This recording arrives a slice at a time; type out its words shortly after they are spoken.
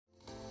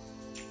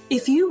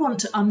If you want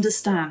to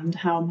understand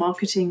how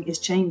marketing is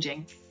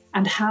changing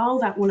and how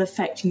that will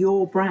affect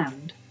your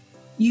brand,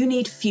 you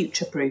need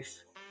Future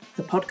Proof,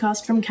 the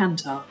podcast from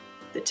Kantar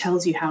that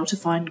tells you how to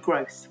find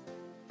growth.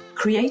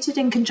 Created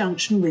in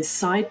conjunction with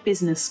Side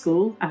Business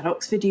School at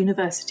Oxford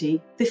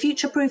University, the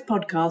Future Proof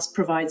podcast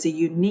provides a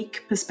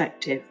unique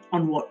perspective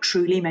on what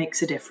truly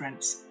makes a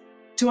difference.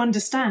 To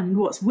understand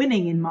what's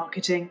winning in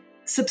marketing,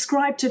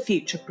 subscribe to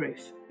Future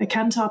Proof, a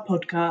Kantar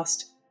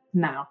podcast,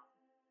 now.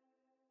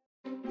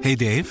 Hey,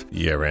 Dave.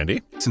 Yeah,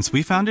 Randy. Since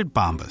we founded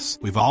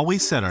Bombas, we've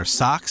always said our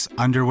socks,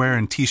 underwear,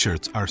 and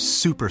T-shirts are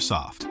super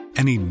soft.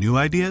 Any new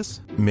ideas?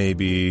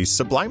 Maybe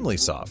sublimely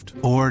soft.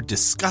 Or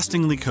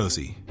disgustingly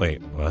cozy.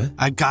 Wait, what?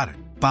 I got it.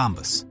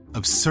 Bombas.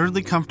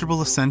 Absurdly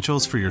comfortable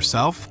essentials for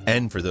yourself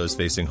and for those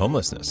facing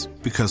homelessness.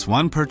 Because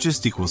one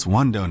purchased equals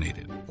one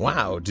donated.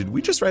 Wow, did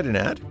we just write an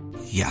ad?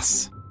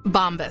 Yes.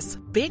 Bombas.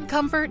 Big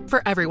comfort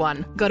for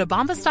everyone. Go to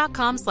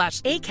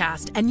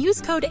bombas.com/ACAST and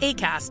use code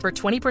ACAST for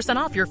 20%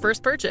 off your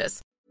first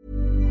purchase.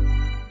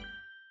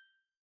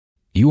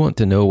 You want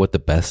to know what the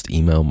best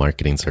email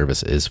marketing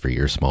service is for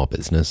your small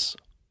business?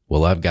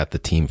 Well, I've got the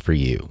team for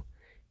you.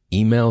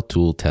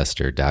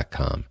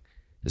 EmailToolTester.com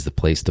is the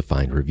place to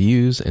find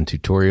reviews and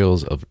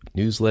tutorials of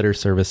newsletter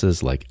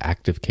services like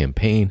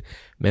ActiveCampaign,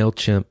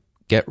 MailChimp,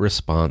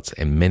 GetResponse,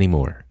 and many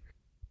more.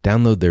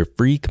 Download their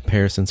free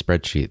comparison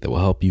spreadsheet that will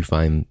help you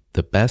find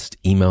the best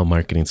email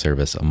marketing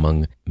service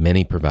among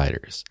many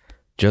providers.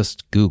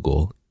 Just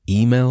Google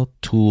Email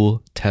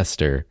Tool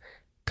Tester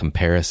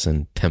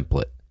Comparison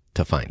Template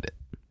to find it.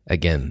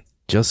 Again,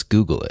 just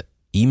Google it.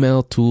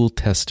 Email Tool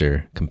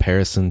Tester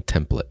Comparison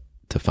Template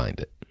to find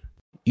it.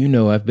 You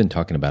know, I've been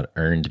talking about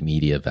earned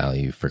media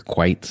value for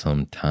quite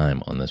some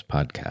time on this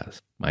podcast.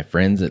 My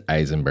friends at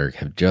Eisenberg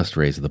have just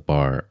raised the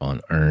bar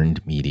on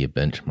earned media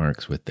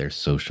benchmarks with their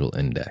Social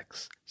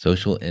Index.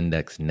 Social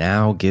Index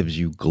now gives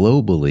you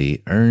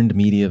globally earned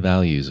media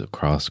values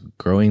across a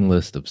growing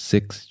list of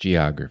 6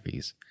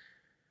 geographies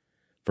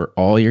for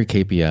all your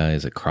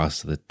KPIs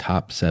across the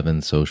top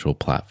 7 social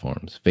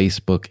platforms: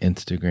 Facebook,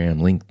 Instagram,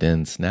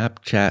 LinkedIn,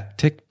 Snapchat,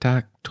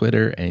 TikTok,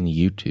 Twitter, and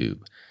YouTube.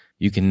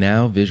 You can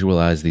now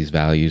visualize these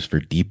values for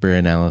deeper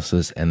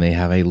analysis, and they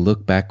have a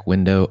look-back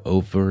window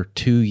over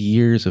 2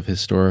 years of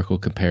historical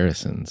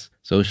comparisons.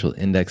 Social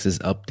Index is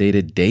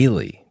updated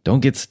daily.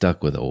 Don't get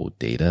stuck with old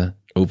data.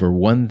 Over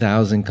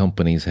 1,000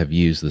 companies have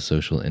used the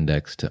Social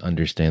Index to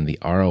understand the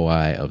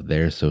ROI of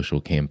their social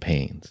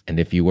campaigns. And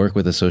if you work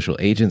with a social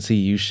agency,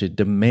 you should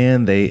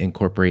demand they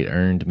incorporate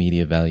earned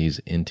media values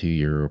into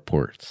your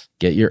reports.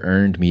 Get your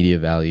earned media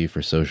value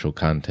for social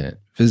content.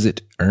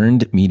 Visit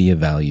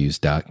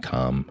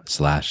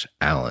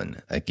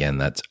earnedmediavalues.com/Alan. Again,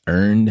 that's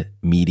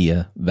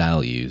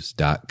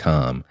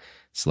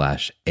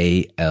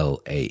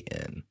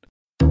earnedmediavalues.com/ALAN.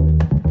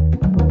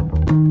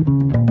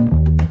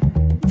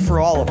 For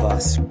all of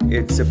us,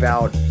 it's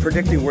about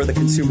predicting where the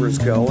consumer is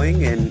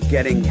going and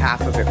getting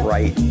half of it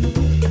right.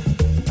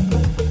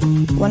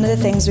 One of the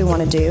things we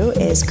want to do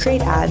is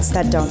create ads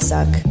that don't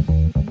suck.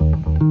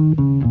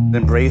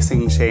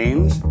 Embracing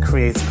change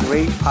creates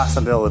great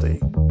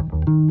possibility.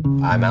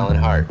 I'm Alan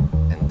Hart,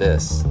 and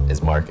this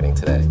is Marketing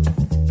Today.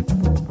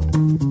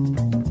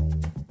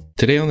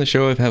 Today on the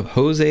show, I have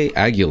Jose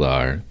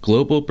Aguilar,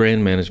 Global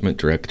Brand Management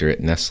Director at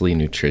Nestlé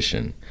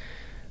Nutrition.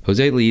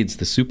 Jose leads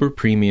the super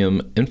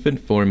premium infant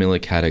formula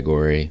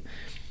category,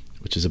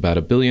 which is about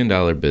 $1 billion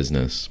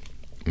business,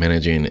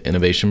 managing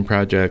innovation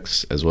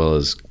projects as well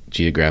as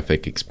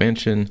geographic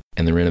expansion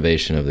and the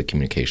renovation of the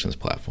communications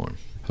platform.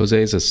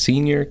 Jose is a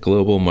senior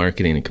global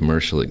marketing and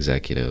commercial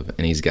executive,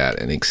 and he's got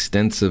an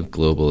extensive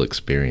global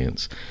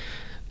experience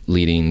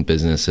leading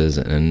businesses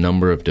in a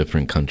number of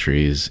different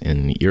countries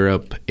in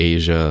Europe,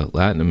 Asia,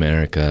 Latin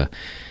America,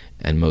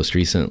 and most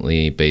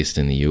recently based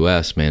in the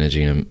U.S.,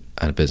 managing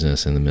a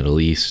business in the Middle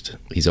East.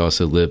 He's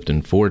also lived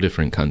in 4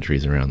 different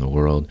countries around the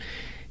world.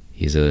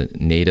 He's a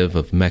native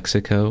of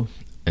Mexico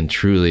and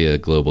truly a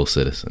global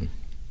citizen.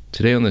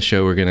 Today on the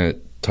show, we're going to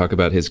talk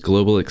about his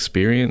global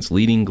experience,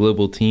 leading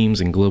global teams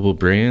and global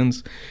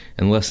brands,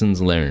 and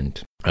lessons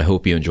learned. I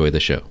hope you enjoy the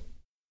show.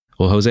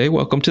 Well, Jose,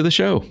 welcome to the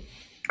show.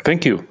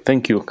 Thank you.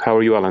 How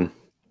are you, Alan?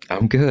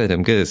 I'm good.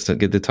 It's so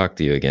good to talk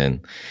to you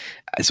again.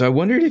 So I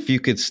wondered if you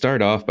could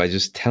start off by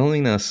just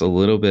telling us a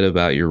little bit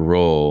about your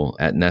role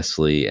at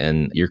Nestlé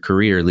and your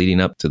career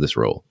leading up to this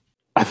role.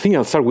 I think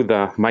I'll start with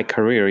my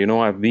career. You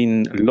know, I've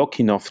been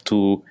lucky enough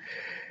to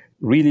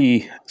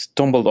really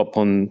stumble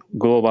upon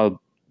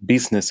global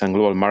business and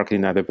global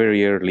marketing at the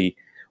very early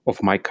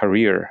of my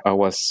career. I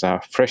was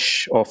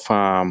fresh off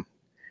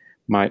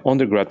my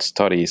undergrad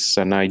studies,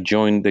 and I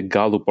joined the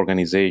Gallup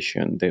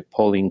organization, the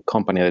polling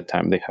company at the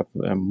time. They have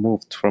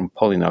moved from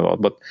polling a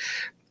lot, but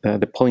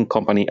the polling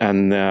company,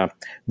 and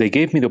they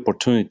gave me the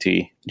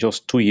opportunity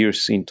just 2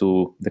 years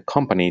into the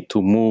company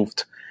to move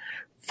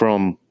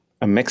from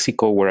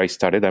Mexico, where I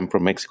started. I'm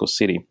from Mexico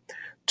City,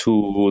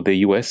 to the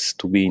U.S.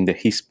 to be in the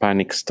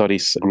Hispanic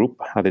Studies group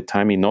at the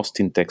time in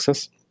Austin,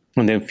 Texas.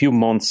 And then a few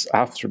months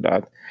after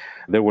that,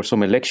 there were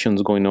some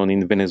elections going on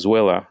in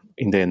Venezuela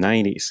in the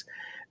 90s.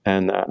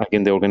 And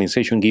again, the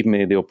organization gave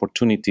me the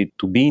opportunity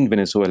to be in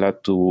Venezuela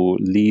to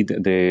lead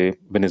the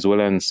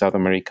Venezuelan South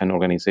American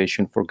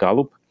organization for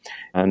Gallup.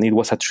 And it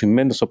was a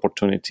tremendous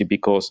opportunity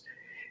because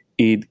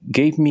it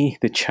gave me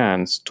the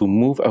chance to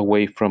move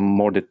away from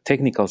more the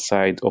technical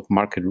side of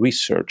market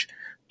research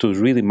to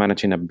really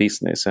managing a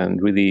business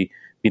and really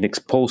being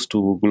exposed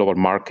to global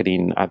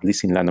marketing, at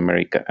least in Latin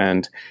America.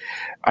 And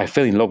I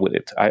fell in love with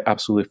it. I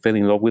absolutely fell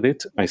in love with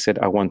it. I said,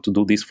 I want to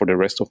do this for the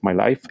rest of my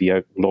life, be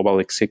a global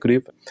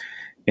executive.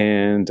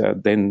 And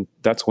then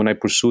that's when I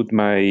pursued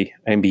my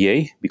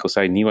MBA, because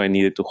I knew I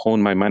needed to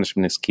hone my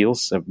management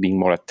skills, being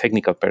more a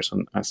technical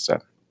person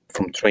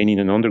from training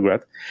in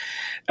undergrad.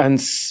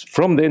 And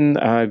from then,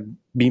 I've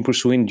been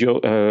pursuing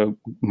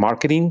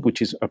marketing,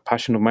 which is a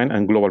passion of mine,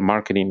 and global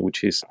marketing,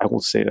 which is, I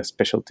would say, a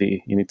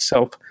specialty in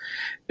itself,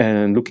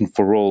 and looking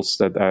for roles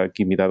that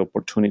give me that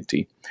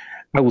opportunity.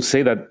 I would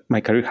say that my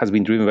career has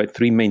been driven by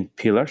three main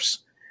pillars.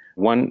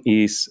 One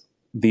is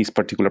this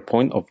particular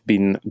point of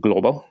being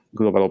global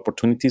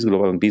opportunities,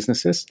 global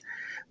businesses.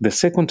 The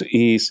second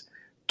is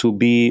to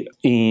be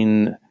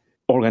in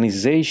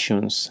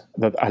organizations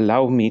that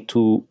allow me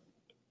to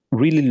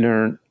really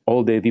learn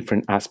all the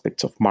different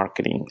aspects of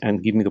marketing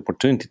and give me the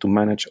opportunity to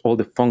manage all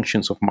the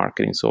functions of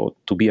marketing. So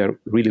to be a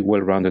really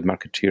well-rounded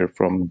marketeer,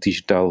 from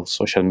digital,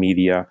 social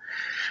media,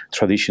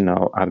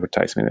 traditional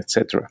advertisement,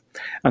 etc.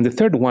 And the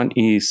third one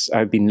is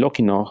I've been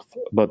lucky enough,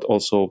 but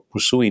also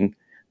pursuing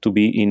to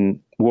be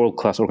in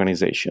world-class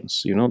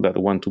organizations, that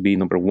want to be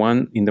number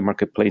one in the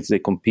marketplace they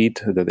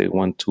compete, that they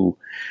want to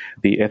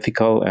be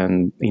ethical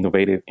and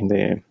innovative in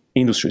the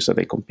industries that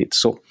they compete.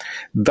 So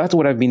that's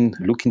what I've been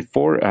looking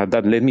for.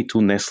 That led me to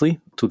Nestlé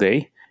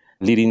today,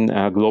 leading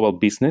a global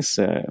business,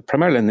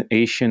 primarily an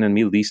Asian and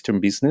Middle Eastern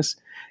business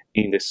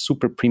in the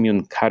super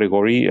premium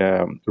category,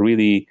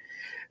 really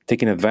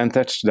taking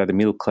advantage that the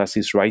middle class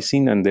is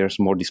rising and there's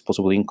more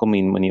disposable income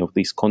in many of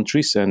these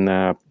countries, and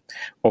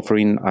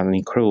offering an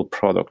incredible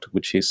product,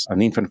 which is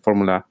an infant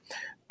formula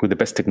with the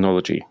best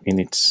technology in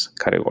its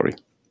category.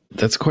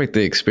 That's quite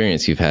the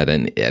experience you've had,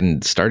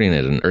 and starting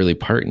at an early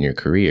part in your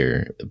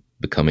career,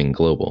 becoming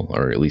global,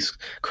 or at least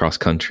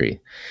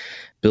cross-country.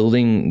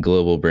 Building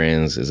global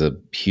brands is a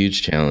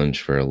huge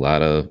challenge for a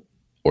lot of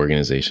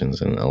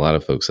organizations and a lot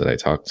of folks that I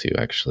talk to,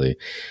 actually.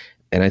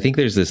 And I think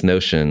there's this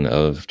notion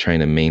of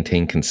trying to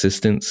maintain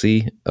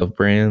consistency of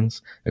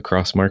brands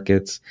across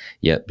markets,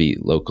 yet be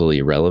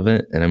locally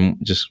relevant. And I'm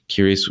just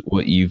curious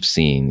what you've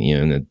seen,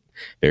 in the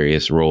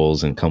various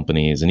roles and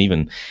companies and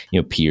even,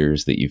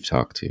 peers that you've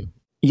talked to.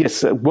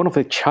 Yes, one of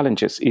the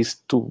challenges is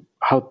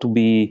how to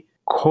be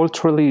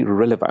culturally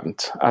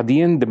relevant. At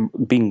the end,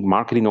 being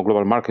marketing or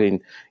global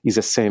marketing is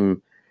the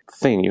same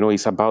thing.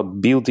 It's about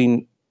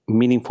building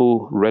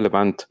meaningful,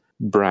 relevant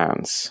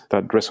brands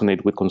that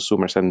resonate with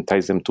consumers and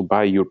entice them to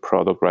buy your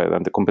product rather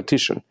than the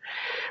competition.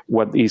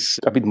 What is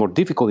a bit more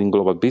difficult in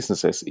global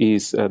businesses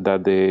is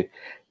that the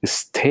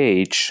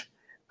stage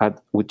at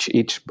which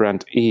each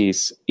brand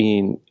is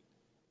in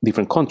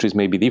different countries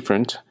may be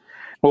different,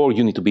 or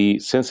you need to be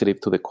sensitive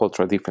to the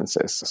cultural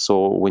differences.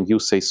 So when you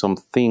say some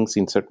things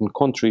in certain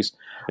countries,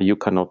 you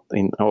cannot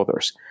in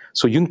others.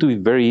 So you need to be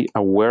very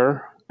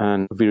aware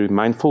and very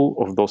mindful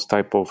of those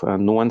type of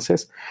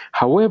nuances.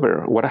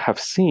 However, what I have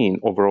seen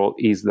overall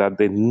is that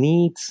the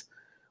needs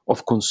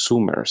of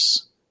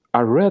consumers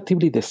are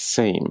relatively the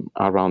same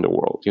around the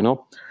world.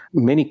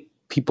 Many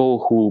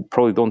people who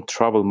probably don't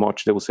travel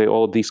much, they will say,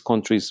 oh, this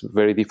country is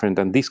very different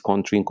than this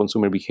country in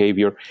consumer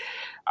behavior.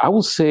 I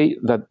will say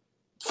that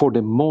for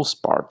the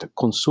most part,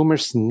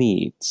 consumers'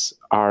 needs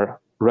are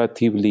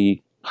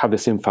relatively have the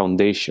same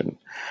foundation,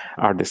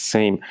 are the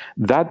same.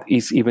 That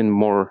is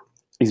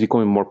is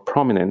becoming more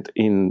prominent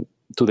in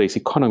today's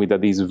economy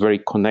that is very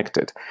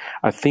connected.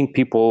 I think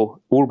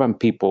urban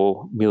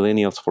people,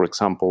 millennials, for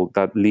example,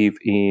 that live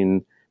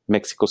in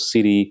Mexico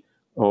City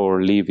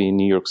or live in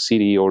New York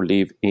City or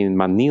live in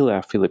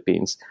Manila,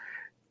 Philippines,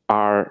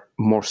 are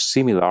more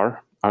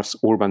similar as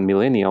urban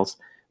millennials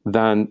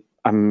than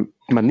a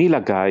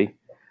Manila guy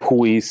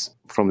who is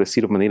from the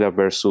city of Manila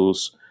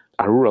versus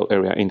a rural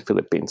area in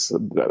Philippines.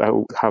 I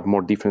will have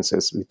more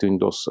differences between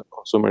those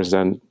consumers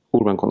than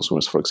urban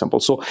consumers, for example.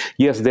 So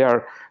yes, there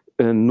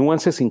are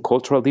nuances in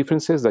cultural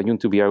differences that you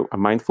need to be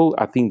mindful.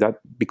 I think that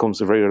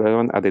becomes very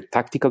relevant at the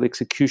tactical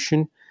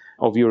execution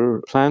of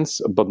your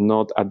plans, but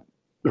not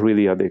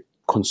really at the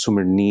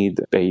consumer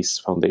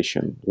need-based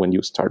foundation when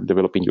you start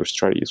developing your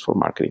strategies for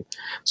marketing.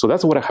 So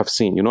that's what I have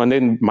seen, and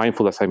then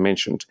mindful, as I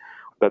mentioned,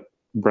 that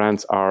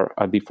brands are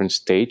at different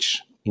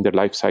stage in their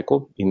life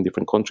cycle in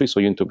different countries. So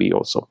you need to be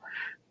also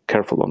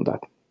careful on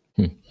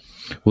that.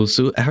 Well,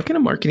 so how can a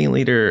marketing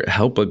leader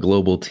help a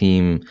global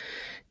team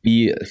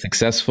be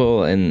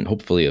successful and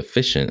hopefully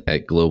efficient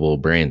at global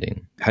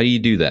branding? How do you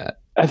do that?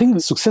 I think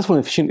successful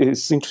and efficient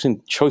is an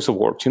interesting choice of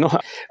words.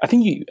 I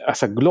think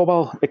as a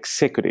global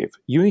executive,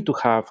 you need to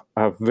have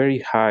a very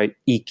high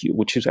EQ,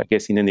 which is, I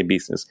guess, in any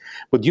business.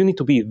 But you need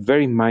to be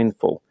very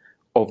mindful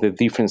of the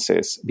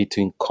differences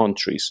between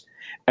countries.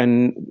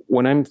 And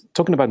when I'm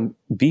talking about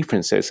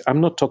differences, I'm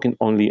not talking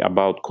only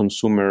about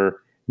consumer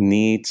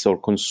needs or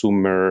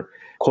consumer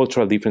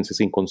cultural differences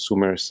in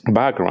consumers'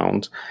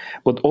 background,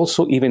 but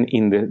also even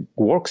in the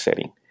work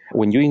setting.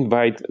 When you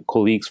invite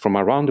colleagues from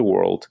around the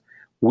world,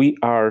 we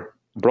are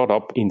brought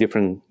up in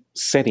different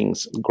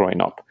settings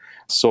growing up.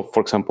 So,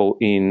 for example,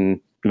 in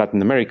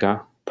Latin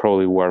America,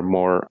 probably we're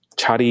more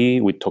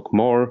chatty, we talk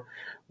more,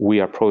 we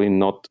are probably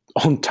not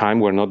on time.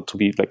 We're not to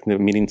be like the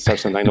meeting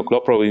starts at 9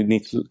 o'clock, probably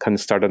can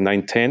start at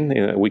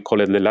 9:10. We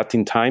call it the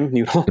Latin time,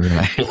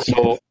 Right.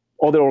 So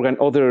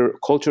other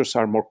cultures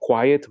are more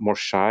quiet, more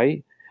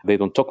shy. They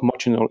don't talk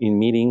much in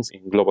meetings,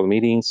 in global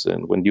meetings,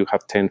 and when you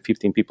have 10,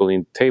 15 people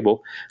in the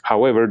table.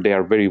 However, they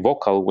are very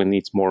vocal when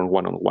it's more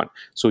one-on-one.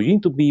 So you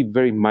need to be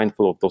very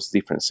mindful of those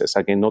differences.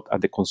 Again, not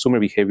at the consumer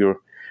behavior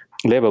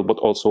level, but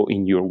also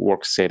in your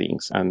work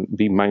settings, and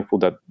be mindful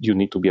that you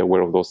need to be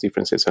aware of those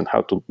differences and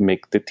how to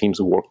make the teams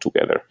work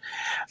together.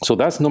 So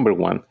that's number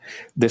one.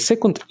 The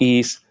second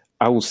is,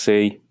 I would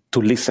say,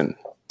 to listen.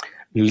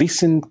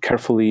 Listen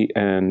carefully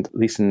and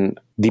listen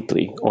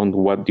deeply on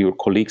what your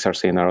colleagues are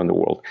saying around the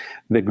world.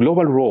 The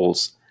global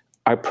roles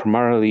are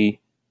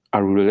primarily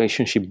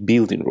relationship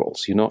building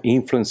roles,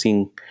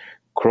 influencing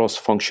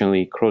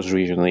cross-functionally,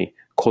 cross-regionally,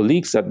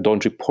 colleagues that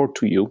don't report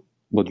to you,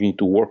 but you need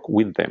to work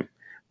with them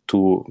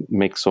to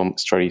make some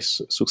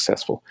strategies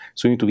successful.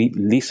 So you need to be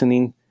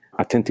listening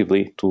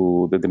attentively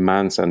to the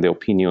demands and the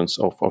opinions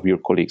of your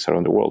colleagues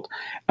around the world.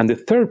 And the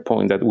third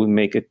point that will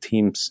make a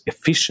team's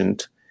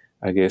efficient,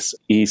 I guess,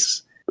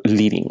 is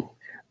leading.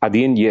 At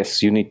the end,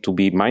 yes, you need to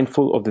be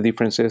mindful of the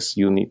differences.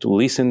 You need to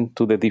listen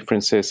to the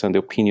differences and the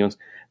opinions,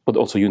 but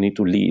also you need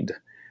to lead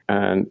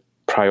and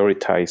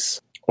prioritize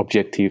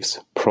objectives,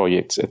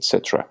 projects,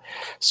 etc.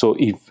 So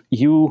if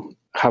you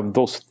have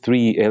those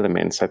three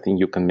elements, I think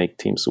you can make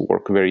teams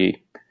work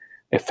very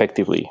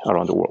effectively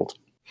around the world.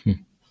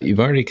 You've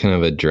already kind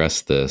of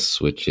addressed this,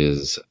 which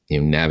is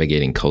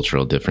navigating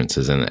cultural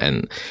differences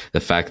and the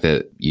fact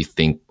that you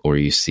think or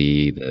you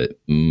see that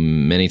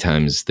many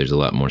times there's a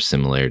lot more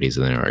similarities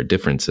than there are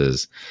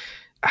differences.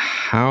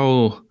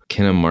 How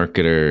can a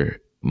marketer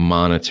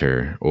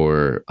monitor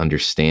or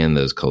understand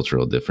those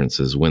cultural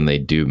differences when they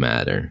do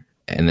matter?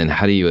 And then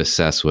how do you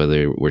assess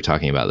whether we're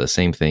talking about the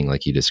same thing,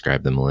 like you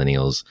described the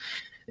millennials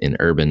in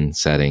urban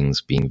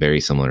settings being very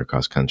similar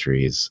across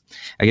countries?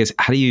 I guess,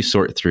 how do you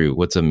sort through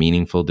what's a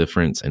meaningful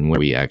difference and where are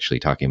we actually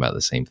talking about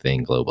the same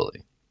thing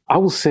globally? I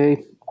will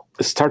say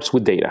it starts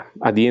with data.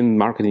 At the end,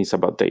 marketing is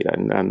about data,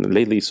 and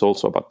lately it's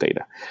also about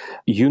data.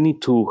 You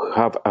need to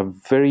have a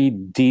very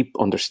deep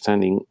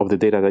understanding of the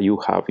data that you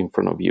have in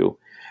front of you.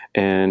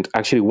 And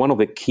actually, one of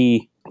the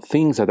key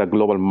things that a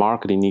global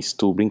marketing needs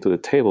to bring to the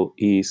table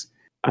is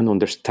an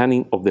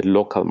understanding of the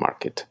local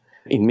market.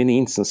 In many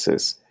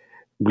instances,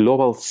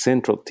 global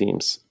central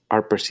teams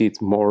are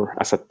perceived more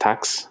as a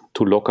tax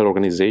to local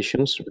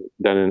organizations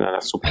than a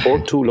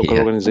support to local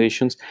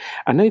organizations.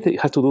 And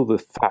it has to do with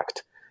the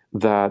fact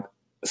that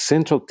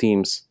central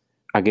teams,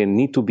 again,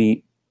 need to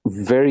be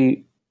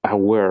very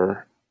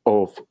aware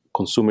of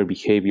consumer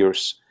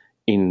behaviors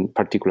in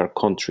particular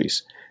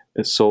countries.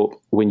 So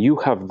when you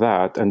have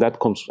that, and that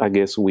comes, I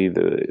guess, with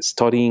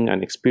studying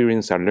and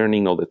experience and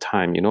learning all the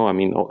time,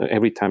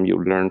 every time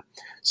you learn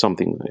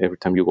something, every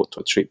time you go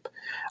to a trip.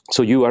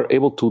 So you are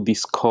able to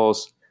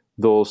discuss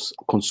those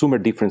consumer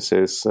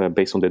differences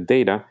based on the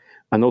data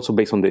and also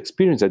based on the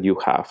experience that you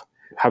have.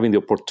 Having the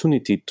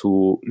opportunity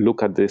to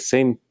look at the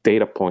same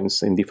data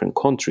points in different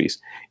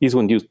countries is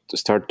when you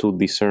start to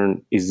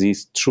discern, is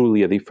this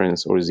truly a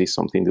difference or is this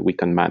something that we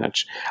can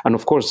manage? And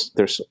of course,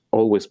 there's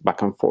always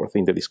back and forth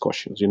in the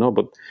discussions,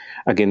 but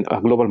again,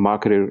 a global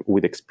marketer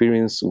with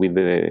experience, with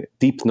the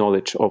deep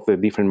knowledge of the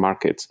different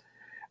markets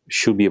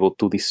should be able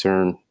to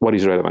discern what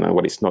is relevant and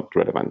what is not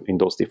relevant in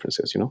those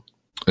differences,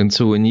 And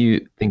so when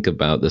you think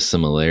about the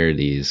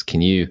similarities,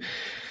 can you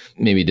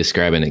maybe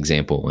describe an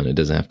example, and it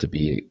doesn't have to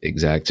be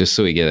exact, just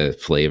so we get a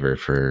flavor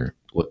for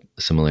what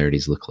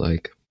similarities look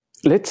like?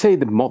 Let's say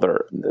the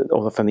mother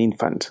of an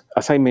infant.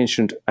 As I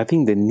mentioned, I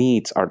think the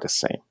needs are the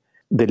same.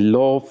 The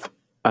love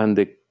and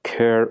the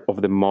care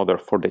of the mother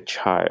for the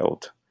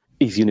child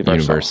is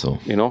universal.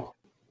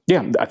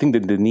 Yeah, I think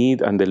that the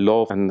need and the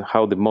love and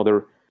how the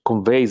mother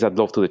conveys that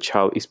love to the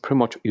child is pretty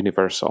much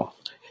universal.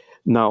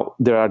 Now,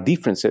 there are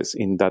differences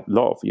in that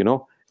love,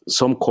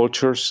 Some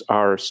cultures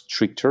are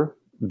stricter.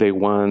 They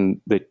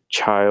want the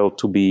child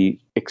to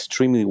be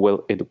extremely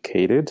well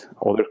educated.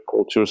 Other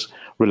cultures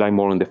rely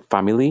more on the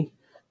family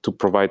to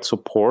provide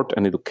support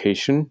and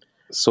education.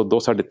 So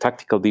those are the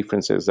tactical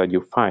differences that you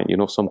find.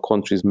 Some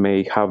countries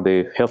may have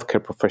the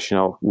healthcare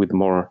professional with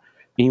more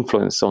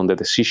influence on the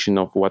decision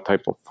of what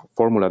type of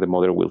formula the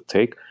mother will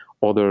take.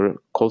 Other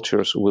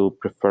cultures will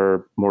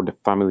prefer more the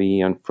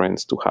family and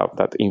friends to have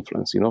that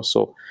influence,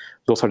 So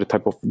those are the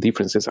type of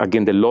differences.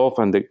 Again, the love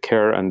and the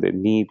care and the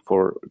need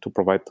to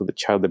provide to the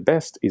child the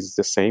best is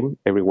the same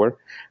everywhere.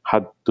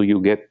 How do you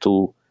get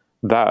to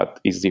that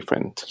is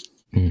different.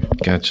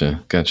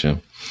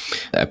 Gotcha.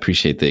 I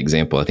appreciate the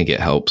example. I think it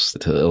helps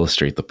to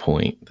illustrate the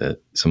point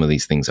that some of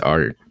these things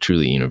are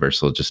truly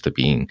universal just to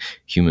being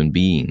human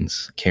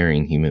beings,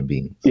 caring human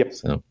beings. Yep.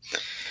 So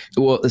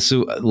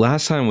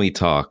last time we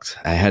talked,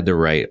 I had to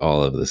write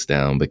all of this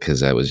down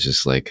because I was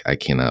just like, I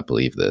cannot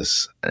believe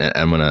this. And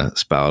I'm going to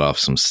spout off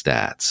some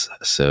stats.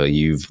 So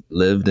you've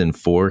lived in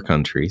 4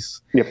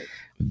 countries. Yep.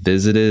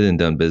 Visited and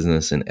done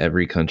business in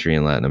every country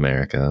in Latin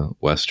America,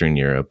 Western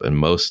Europe, and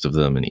most of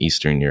them in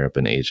Eastern Europe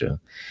and Asia,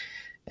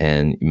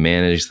 and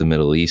managed the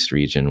Middle East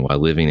region while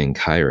living in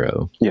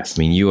Cairo. Yes.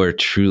 I mean, you are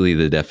truly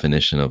the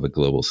definition of a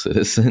global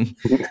citizen.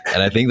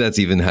 And I think that's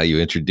even how you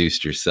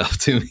introduced yourself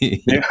to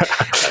me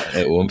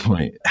at one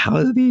point. How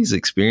have these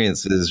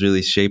experiences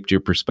really shaped your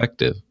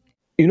perspective?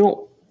 You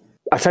know,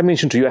 as I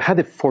mentioned to you, I had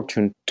the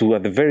fortune to,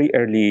 at the very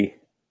early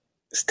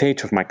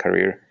stage of my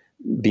career,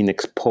 being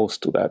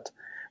exposed to that.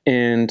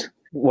 And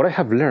what I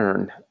have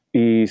learned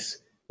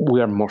is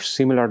we are more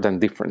similar than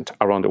different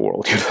around the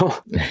world, you know?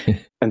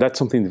 And that's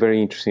something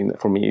very interesting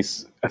for me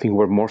is I think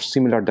we're more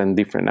similar than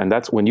different. And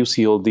that's when you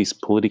see all these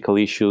political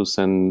issues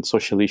and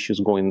social issues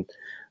going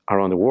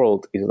around the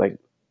world, is like,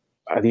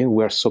 at the end,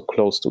 we are so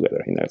close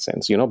together in that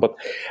sense, you know? But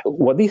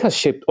what this has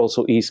shaped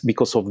also is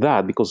because of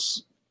that,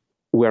 because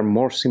we are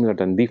more similar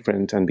than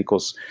different, and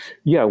because,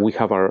 yeah, we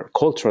have our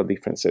cultural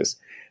differences.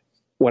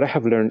 What I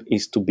have learned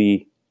is to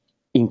be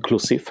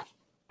inclusive.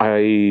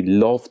 I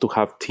love to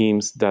have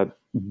teams that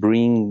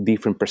bring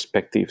different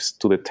perspectives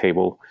to the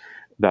table,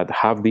 that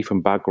have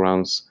different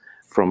backgrounds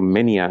from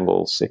many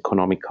angles,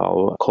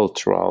 economical,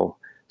 cultural,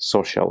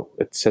 social,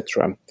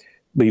 etc.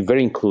 Be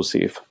very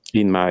inclusive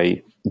in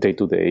my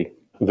day-to-day,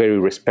 very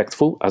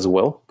respectful as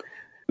well.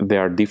 There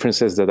are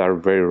differences that are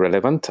very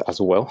relevant as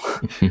well,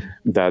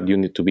 that you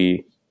need to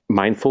be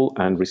mindful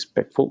and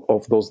respectful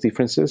of those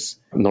differences.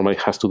 Normally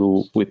it has to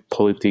do with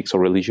politics or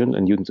religion,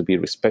 and you need to be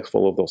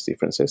respectful of those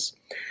differences.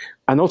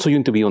 And also you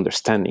need to be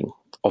understanding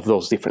of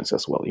those differences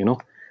as well, you know,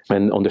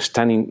 and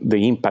understanding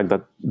the impact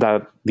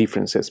that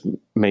differences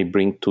may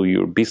bring to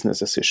your business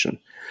decision.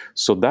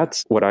 So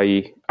that's what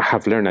I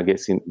have learned, I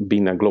guess, in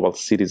being a global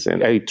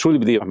citizen. I truly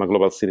believe I'm a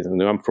global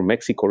citizen. I'm from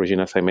Mexico origin,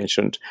 as I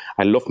mentioned.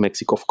 I love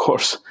Mexico, of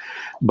course.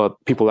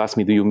 But people ask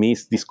me, do you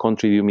miss this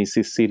country? Do you miss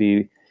this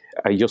city?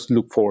 I just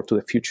look forward to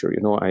the future.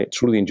 You know, I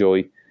truly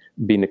enjoy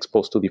being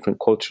exposed to different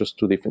cultures,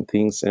 to different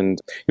things. And,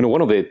 you know,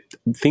 one of the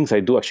things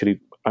I do actually,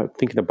 I'm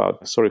thinking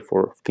about, sorry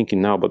for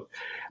thinking now, but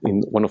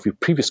in one of your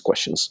previous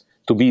questions,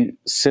 to be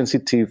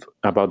sensitive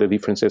about the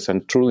differences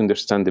and truly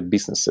understand the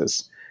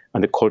businesses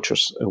and the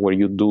cultures where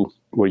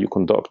you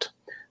conduct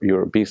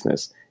your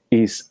business,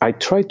 is I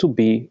try to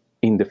be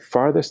in the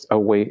farthest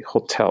away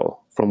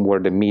hotel from where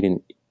the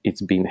meeting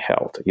is being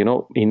held. You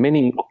know, in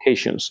many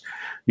occasions,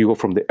 you go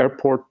from the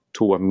airport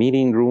to a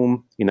meeting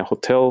room in a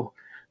hotel,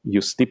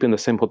 you sleep in the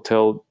same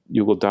hotel,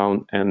 you go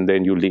down, and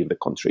then you leave the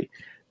country.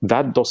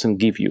 That doesn't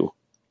give you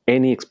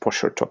any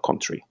exposure to a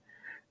country.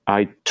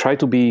 I try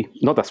to be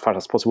not as far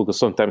as possible, because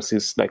sometimes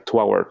it's like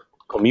 2-hour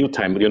commute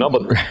time, you know,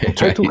 but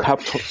try to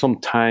have some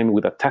time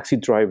with a taxi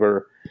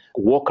driver,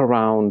 walk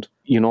around,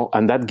 you know,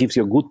 and that gives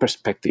you a good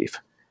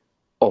perspective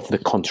of the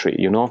country,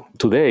 you know.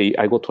 Today,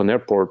 I go to an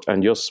airport,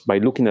 and just by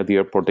looking at the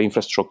airport, the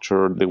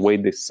infrastructure, the way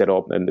they set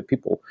up, and the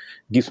people,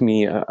 gives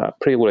me a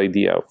pretty good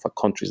idea of a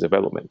country's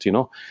development, you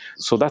know.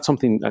 So that's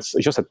something, that's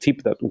just a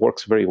tip that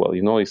works very well,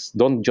 you know, is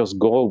don't just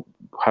go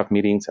have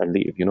meetings and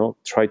leave, you know.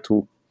 Try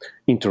to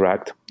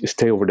interact,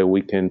 stay over the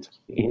weekend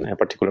in a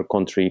particular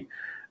country,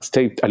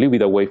 stay a little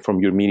bit away from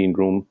your meeting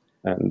room,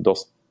 and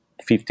those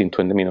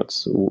 15-20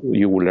 minutes,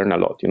 you will learn a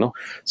lot, you know.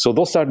 So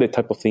those are the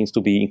type of things,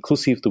 to be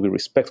inclusive, to be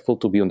respectful,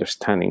 to be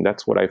understanding.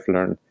 That's what I've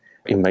learned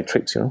in my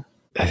trips, you know.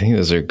 I think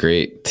those are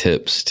great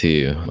tips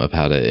too, of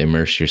how to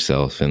immerse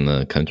yourself in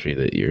the country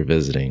that you're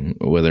visiting,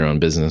 whether on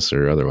business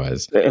or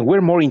otherwise. And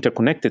we're more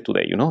interconnected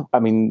today, you know.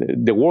 I mean,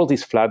 the world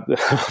is flat.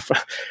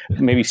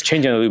 Maybe it's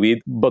changing a little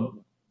bit, but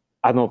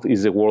I don't know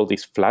if the world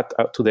is flat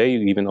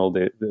today, given all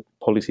the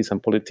policies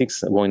and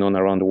politics going on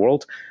around the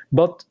world.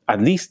 But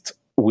at least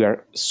we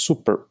are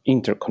super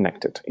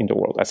interconnected in the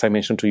world. As I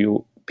mentioned to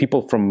you,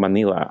 people from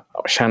Manila,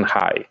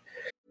 Shanghai.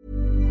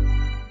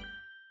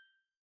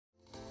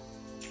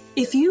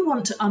 If you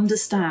want to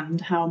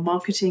understand how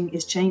marketing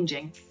is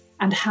changing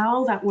and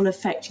how that will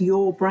affect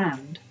your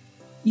brand,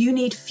 you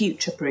need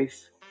Future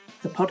Proof,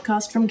 the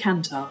podcast from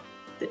Kantar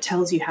that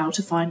tells you how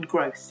to find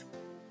growth.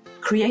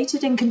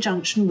 Created in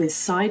conjunction with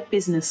Side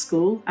Business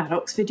School at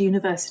Oxford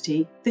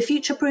University, the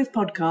Future Proof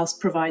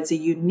podcast provides a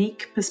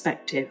unique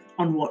perspective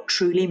on what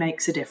truly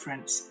makes a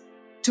difference.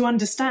 To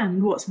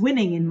understand what's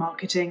winning in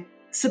marketing,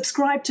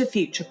 subscribe to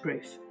Future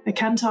Proof, a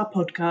Kantar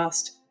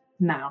podcast,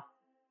 now.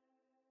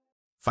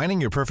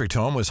 Finding your perfect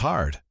home was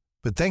hard,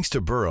 but thanks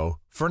to Burrow,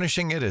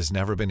 furnishing it has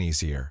never been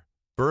easier.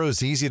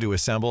 Burrow's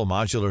easy-to-assemble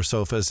modular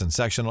sofas and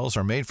sectionals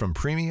are made from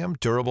premium,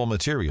 durable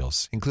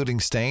materials,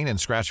 including stain and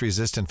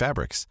scratch-resistant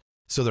fabrics.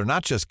 So they're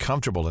not just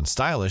comfortable and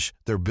stylish,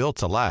 they're built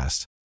to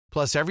last.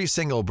 Plus, every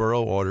single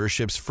Burrow order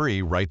ships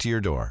free right to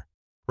your door.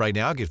 Right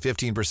now, get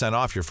 15%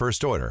 off your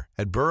first order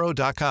at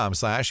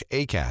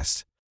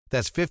burrow.com/ACAST.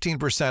 That's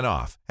 15%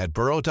 off at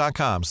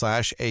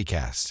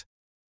burrow.com/ACAST.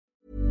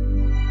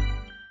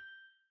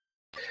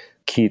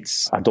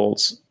 Kids,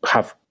 adults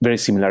have very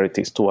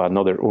similarities to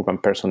another urban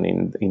person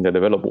in the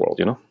developed world,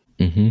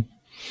 Mm-hmm.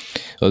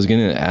 I was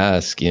going to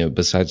ask,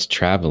 besides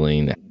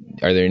traveling,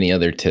 are there any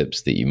other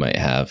tips that you might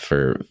have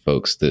for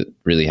folks that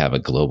really have a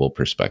global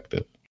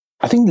perspective?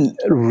 I think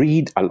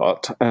read a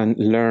lot and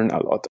learn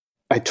a lot.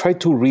 I try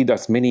to read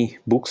as many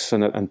books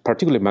and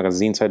particularly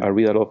magazines. I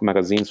read a lot of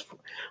magazines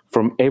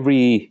from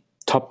every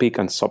topic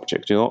and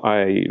subject.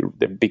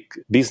 The big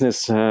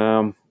business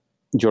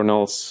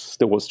journals,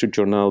 the Wall Street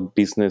Journal,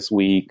 Business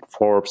Week,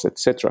 Forbes,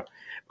 etc.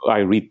 I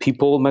read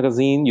People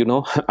magazine.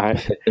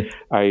 I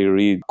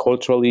read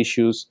cultural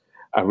issues.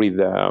 I read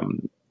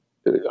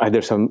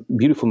there's a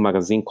beautiful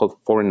magazine called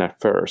Foreign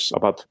Affairs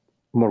about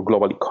more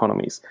global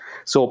economies.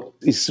 So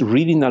it's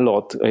reading a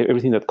lot,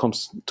 everything that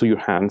comes to your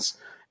hands.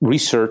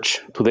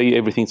 Research. Today,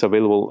 everything's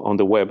available on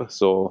the web.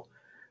 So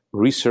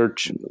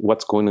research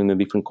what's going on in the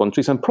different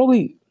countries and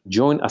probably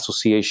join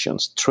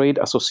associations, trade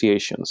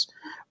associations.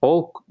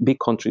 All big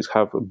countries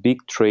have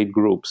big trade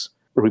groups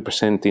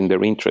representing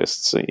their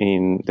interests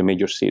in the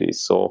major cities.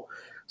 So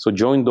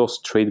join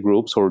those trade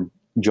groups or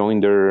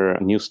join their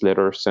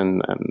newsletters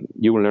and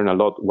you will learn a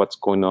lot what's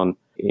going on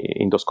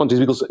in those countries.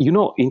 Because,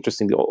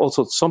 interestingly,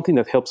 also something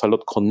that helps a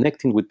lot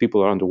connecting with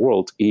people around the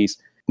world is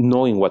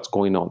knowing what's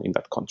going on in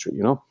that country.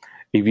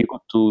 If you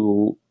go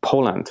to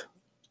Poland,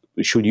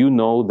 should you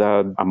know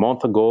that a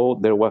month ago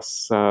there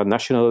was a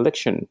national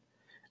election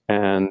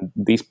and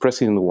this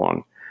president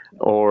won?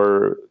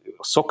 Or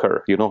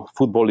soccer,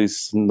 football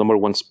is number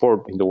one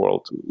sport in the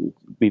world.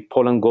 Did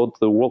Poland go to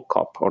the World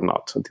Cup or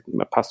not? Did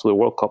it pass to the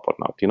World Cup or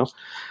not?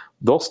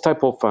 Those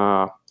type of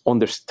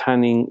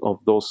understanding of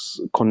those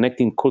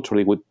connecting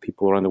culturally with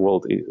people around the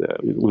world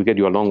will get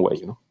you a long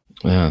way.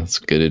 Yeah, that's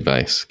good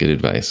advice. Good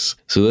advice.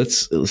 So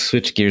let's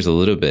switch gears a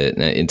little bit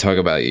and talk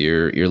about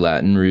your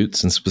Latin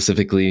roots and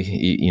specifically,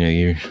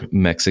 your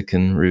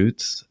Mexican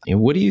roots.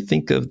 What do you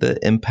think of the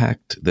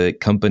impact that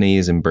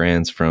companies and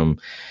brands from,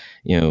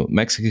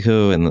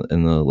 Mexico and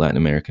the Latin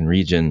American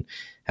region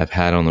have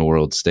had on the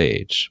world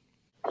stage?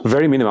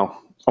 Very minimal,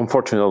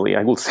 unfortunately,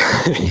 I would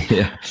say.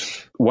 Yeah.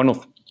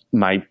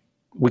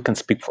 We can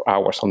speak for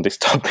hours on this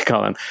topic,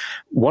 Alan.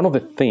 One of the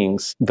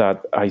things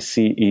that I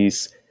see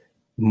is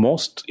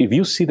if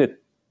you see the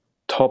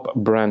top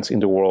brands in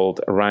the world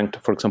ranked,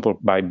 for example,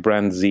 by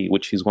Brand Z,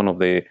 which is one of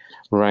the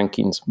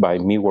rankings by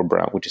Millward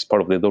Brown, which is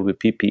part of the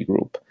WPP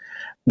group,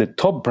 the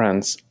top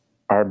brands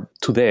are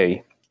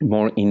today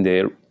more in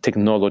the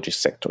technology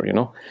sector,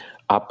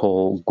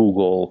 Apple,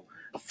 Google,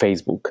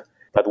 Facebook,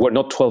 but were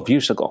not 12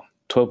 years ago.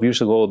 12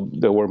 years ago,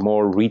 there were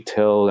more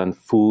retail and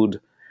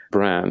food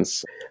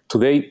brands.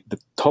 Today, the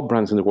top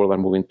brands in the world are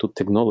moving to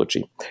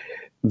technology.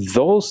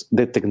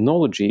 The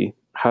technology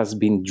has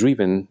been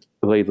driven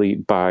lately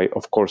by,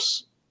 of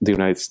course, the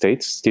United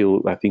States.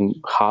 Still, I think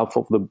half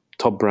of the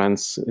top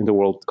brands in the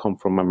world come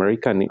from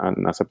America,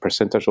 and as a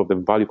percentage of the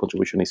value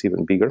contribution is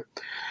even bigger.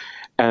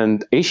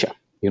 And Asia,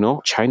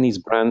 Chinese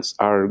brands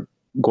are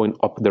going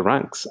up the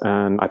ranks.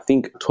 And I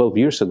think 12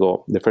 years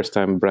ago, the first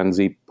time Brand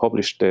Z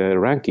published the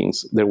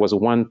rankings, there was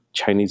one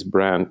Chinese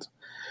brand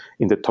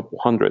in the top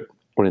 100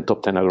 or in the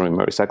top 10, I don't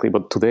remember exactly.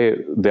 But today,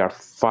 there are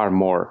far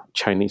more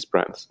Chinese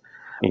brands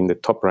in the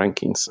top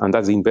rankings, and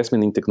that's the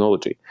investment in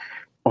technology.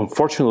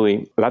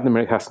 Unfortunately, Latin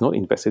America has not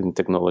invested in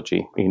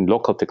technology, in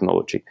local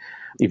technology.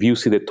 If you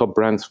see the top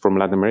brands from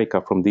Latin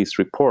America from this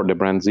report, the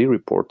Brand Z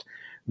report,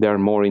 they are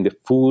more in the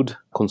food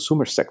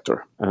consumer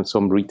sector and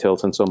some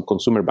retails and some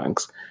consumer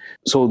banks.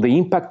 So the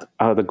impact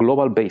at the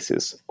global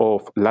basis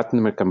of Latin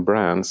American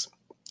brands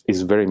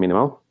is very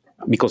minimal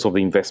because of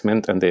the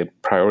investment and the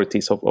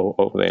priorities of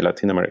the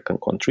Latin American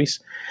countries.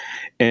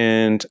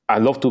 And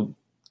I'd love to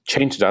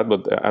change that,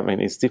 but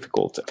it's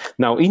difficult.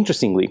 Now,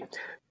 interestingly,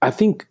 I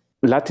think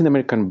Latin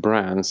American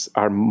brands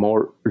are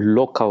more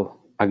local,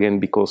 again,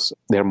 because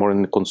they're more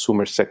in the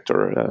consumer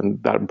sector,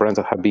 and that brands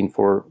that have been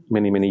for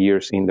many, many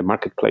years in the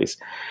marketplace.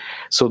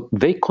 So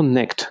they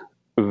connect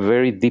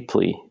very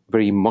deeply,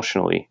 very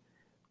emotionally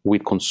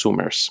with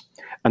consumers.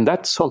 And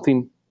that's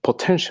something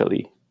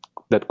potentially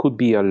that could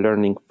be a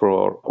learning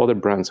for other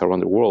brands around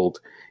the world,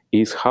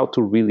 is how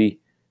to really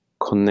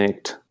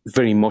connect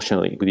very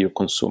emotionally with your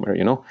consumer,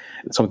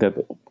 something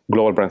that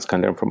global brands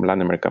can learn from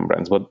Latin American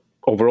brands. But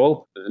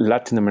overall,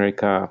 Latin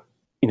America,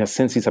 in a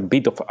sense, is a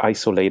bit of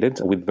isolated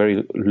with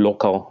very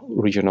local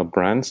regional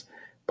brands,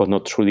 but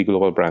not truly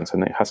global brands.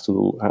 And it has to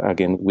do,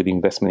 again, with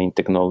investment in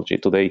technology.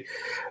 Today,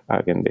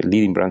 again, the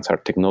leading brands are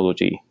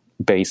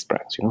technology-based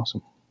brands,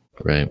 So.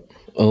 Right.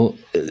 Well,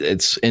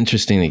 it's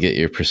interesting to get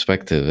your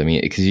perspective.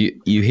 Because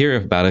you hear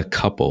about a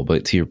couple,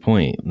 but to your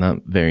point, not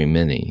very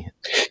many.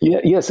 Yeah,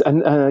 yes.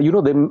 And,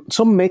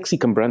 some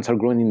Mexican brands are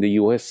growing in the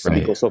U.S. Right.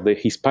 because of the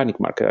Hispanic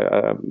market.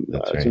 Right.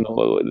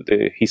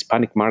 The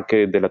Hispanic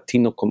market, the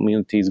Latino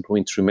community is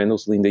growing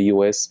tremendously in the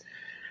U.S.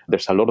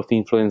 There's a lot of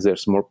influence.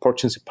 There's more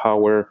purchasing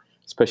power,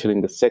 especially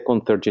in the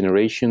second, third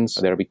generations.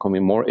 They're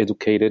becoming more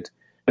educated.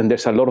 And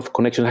there's a lot of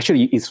connection.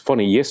 Actually, it's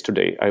funny.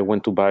 Yesterday, I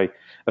went to buy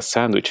a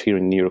sandwich here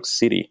in New York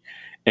City.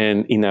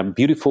 And in a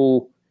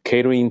beautiful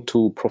catering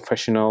to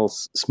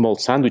professionals small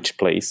sandwich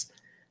place,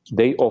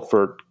 they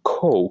offered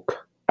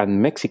Coke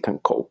and Mexican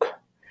Coke.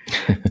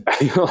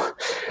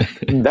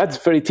 That's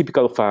very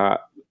typical of a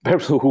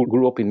person who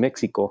grew up in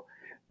Mexico.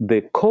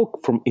 The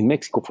Coke in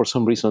Mexico, for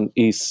some reason,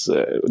 is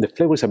the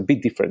flavor is a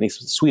bit different.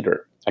 It's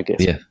sweeter, I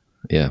guess.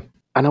 Yeah.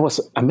 And I was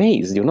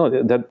amazed,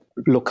 that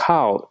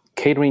locale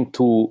catering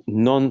to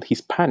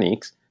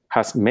non-Hispanics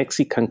has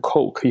Mexican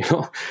Coke,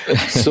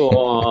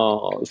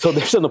 So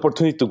there's an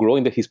opportunity to grow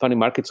in the Hispanic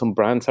market. Some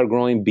brands are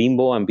growing.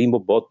 Bimbo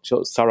bought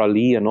Sara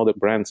Lee and other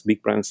brands,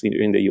 big brands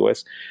in the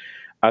U.S.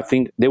 I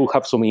think they will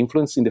have some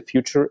influence in the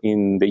future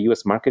in the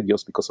U.S. market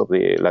just because of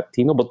the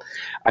Latino. But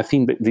I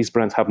think that these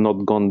brands have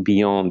not gone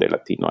beyond the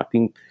Latino. I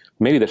think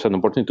maybe there's an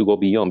opportunity to go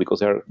beyond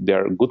because they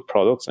are good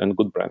products and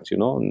good brands,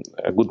 And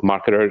a good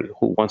marketer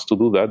who wants to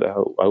do that,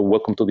 I'm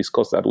welcome to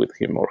discuss that with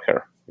him or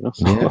her.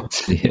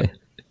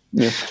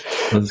 Yeah.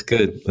 That's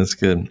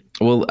good.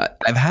 Well,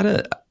 I've had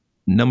a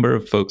number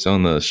of folks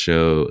on the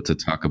show to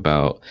talk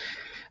about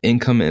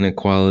income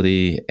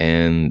inequality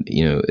and,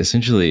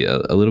 essentially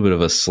a little bit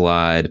of a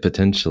slide,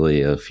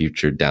 potentially a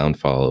future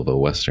downfall of a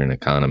Western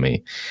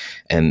economy.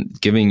 And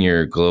giving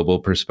your global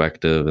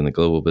perspective and the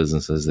global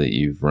businesses that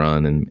you've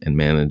run and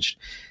managed,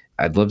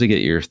 I'd love to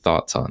get your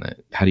thoughts on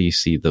it. How do you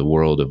see the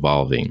world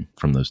evolving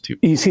from those two?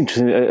 It's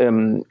interesting,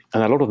 and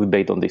a lot of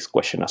debate on this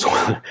question as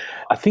well.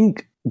 I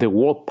think the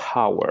world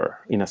power,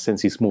 in a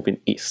sense, is moving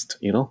east,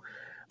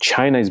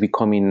 China is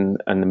becoming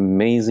an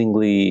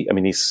amazingly,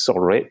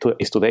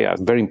 it's today a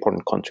very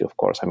important country, of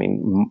course.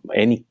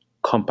 Any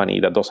company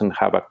that doesn't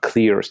have a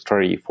clear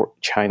strategy for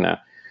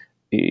China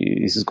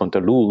is going to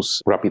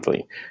lose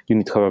rapidly. You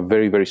need to have a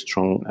very, very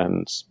strong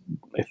and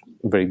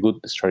very good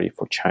strategy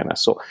for China.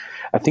 So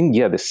I think,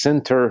 the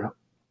center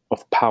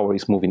of power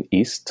is moving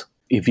east.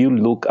 If you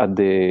look at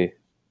the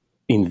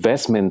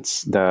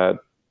investments that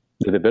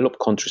the developed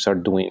countries are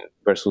doing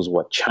versus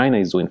what China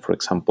is doing, for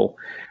example,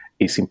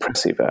 is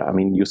impressive.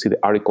 You see the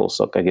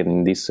articles, again,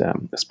 in these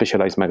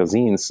specialized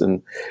magazines.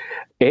 And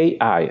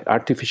AI,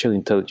 artificial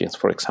intelligence,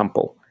 for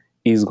example,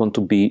 is going to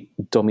be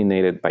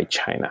dominated by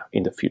China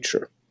in the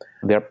future.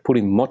 They're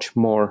putting much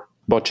more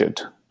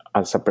budget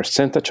as a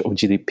percentage of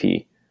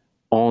GDP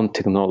on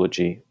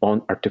technology,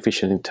 on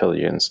artificial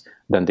intelligence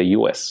than the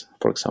US,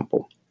 for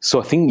example. So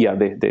I think,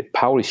 the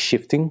power is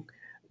shifting.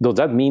 Does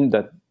that mean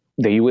that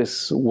the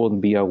US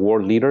won't be a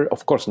world leader?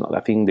 Of course not. I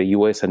think the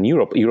US and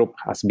Europe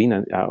has been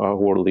a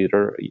world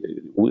leader.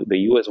 The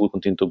US will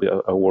continue to be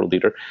a world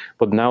leader.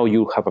 But now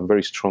you have a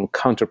very strong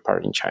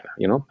counterpart in China,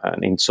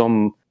 And in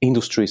some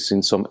industries,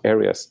 in some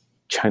areas,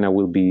 China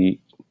will be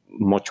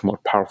much more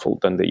powerful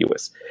than the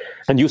US.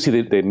 And you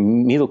see the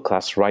middle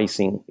class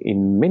rising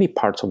in many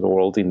parts of the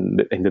world, in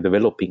the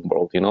developing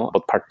world,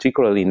 but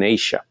particularly in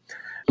Asia.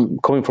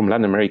 Coming from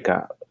Latin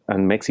America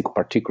and Mexico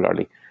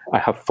particularly, I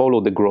have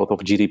followed the growth of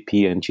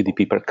GDP and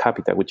GDP per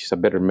capita, which is a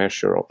better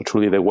measure of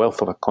truly the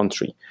wealth of a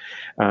country.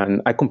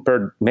 And I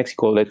compared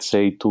Mexico, let's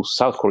say, to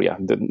South Korea.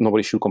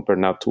 Nobody should compare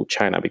now to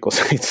China because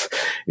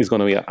it's going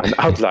to be an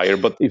outlier.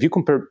 But if you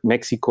compare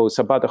Mexico, it's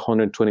about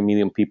 120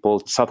 million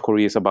people. South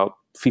Korea is about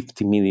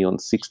 50 million,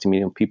 60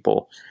 million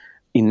people.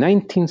 In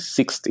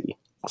 1960,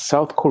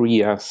 South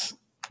Korea's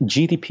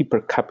GDP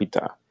per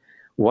capita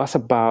was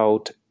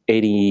about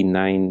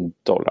 $89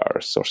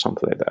 or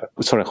something like that.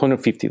 Sorry,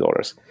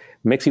 $150.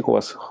 Mexico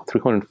was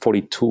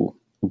 $342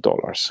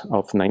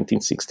 of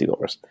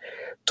 $1960.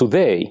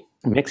 Today,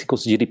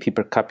 Mexico's GDP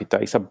per capita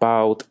is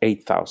about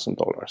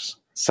 $8,000.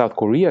 South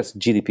Korea's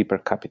GDP per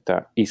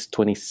capita is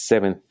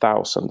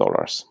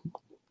 $27,000,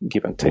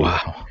 give and take.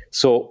 Wow.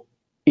 So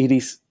it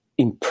is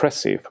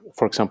impressive,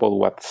 for example,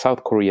 what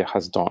South Korea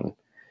has done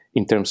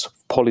in terms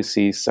of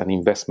policies and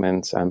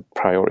investments and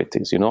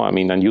priorities,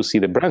 and you see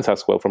the brands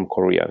as well from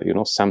Korea,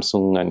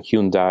 Samsung and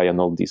Hyundai and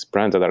all these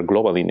brands that are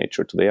global in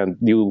nature today, and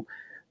you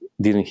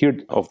didn't hear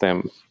of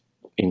them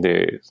in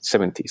the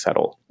 70s at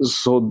all.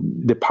 So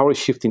the power is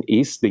shifting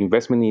east, the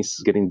investment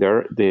is getting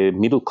there, the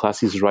middle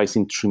class is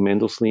rising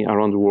tremendously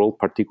around the world,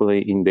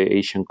 particularly in the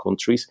Asian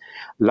countries.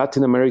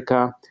 Latin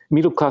America,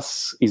 middle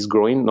class is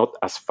growing, not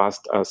as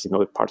fast as in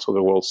other parts of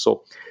the world.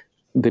 So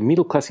the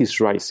middle class is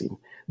rising.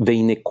 The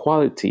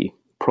inequality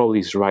probably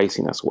is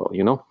rising as well,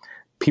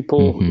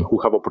 People who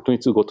have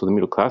opportunity to go to the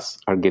middle class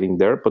are getting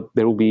there, but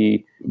there will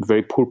be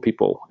very poor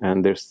people,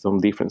 and there's some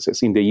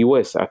differences. In the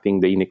US, I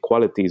think the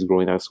inequality is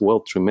growing as well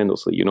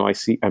tremendously.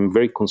 I'm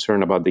very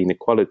concerned about the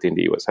inequality in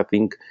the US. I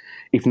think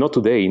if not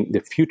today, in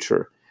the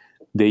future,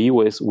 the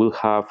US will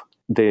have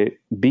the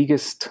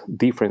biggest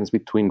difference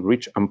between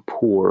rich and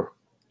poor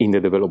in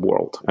the developed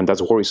world, and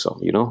that's worrisome.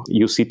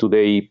 You see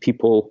today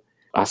people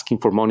asking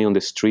for money on the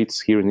streets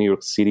here in New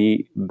York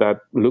City that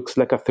looks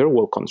like a third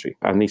world country.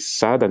 And it's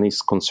sad and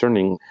it's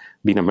concerning,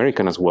 being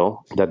American as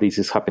well, that this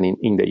is happening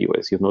in the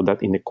US,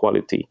 that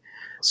inequality.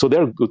 So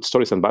there are good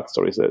stories and bad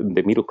stories.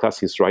 The middle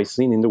class is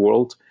rising in the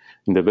world,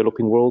 in the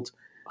developing world.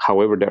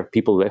 However, there are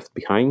people left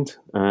behind.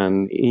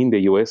 And in the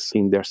US,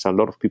 there's a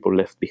lot of people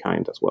left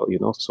behind as well,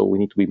 So we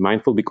need to be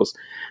mindful, because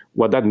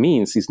what that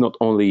means is not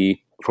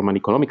only from an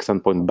economic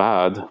standpoint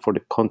bad for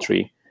the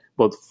country,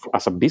 but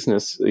as a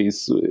business,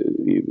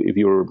 if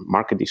your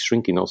market is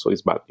shrinking also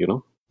is bad,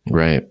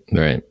 Right.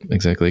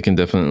 Exactly. It can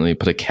definitely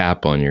put a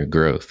cap on your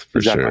growth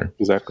for sure.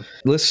 Exactly.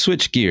 Let's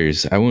switch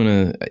gears.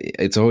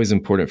 It's always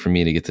important for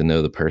me to get to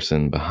know the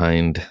person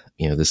behind,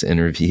 this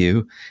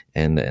interview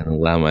and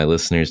allow my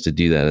listeners to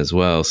do that as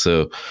well.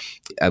 So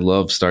I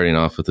love starting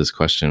off with this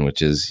question,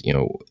 which is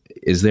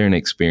there an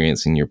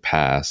experience in your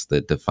past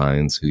that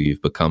defines who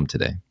you've become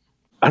today?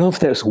 I don't know if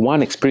there's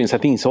one experience. I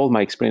think it's all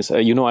my experience.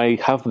 I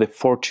have the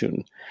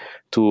fortune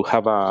to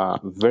have a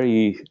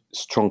very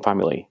strong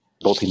family,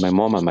 both in my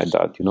mom and my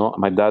dad.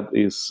 My dad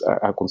is,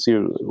 I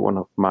consider, one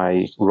of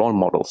my role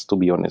models, to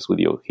be honest with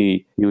you.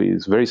 He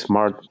is very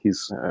smart.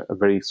 He's a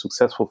very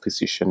successful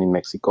physician in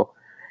Mexico.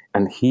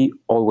 And he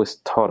always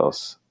taught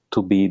us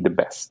to be the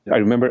best. I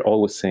remember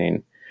always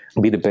saying,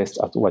 be the best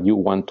at what you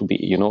want to be.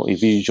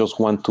 If you just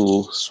want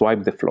to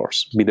swipe the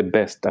floors, be the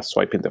best at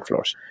swiping the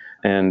floors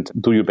and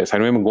do your best. I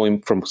remember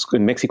going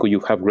in Mexico,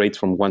 you have grades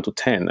from 1 to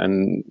 10.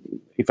 And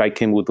if I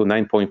came with a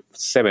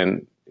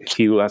 9.7,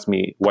 he will ask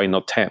me, why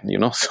not 10?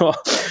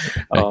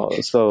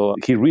 So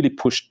he really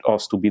pushed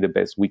us to be the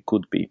best we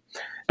could be.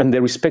 And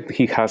the respect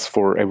he has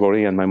for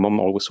everybody, and my mom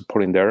always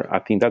supporting there, I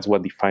think that's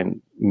what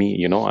defined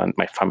me, and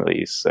my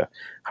family is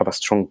have a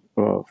strong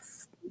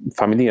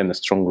family and a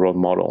strong role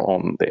model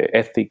on the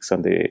ethics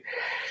and the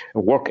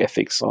work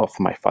ethics of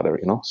my father,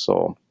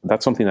 So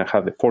that's something I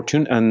have the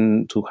fortune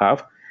and to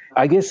have.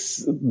 I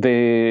guess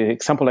the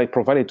example I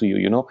provided to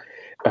you,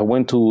 I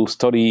went to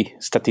study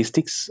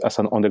statistics as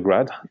an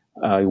undergrad.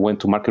 I went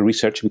to market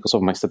research because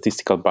of my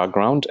statistical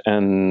background,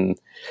 and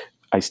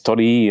I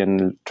study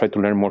and try to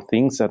learn more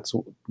things. That's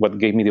what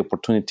gave me the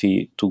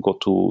opportunity to go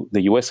to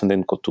the US and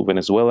then go to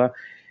Venezuela.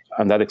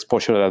 And that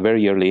exposure at a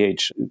very early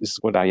age is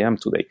what I am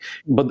today.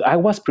 But I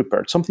was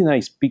prepared. Something I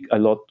speak a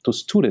lot to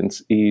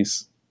students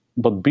is,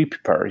 but be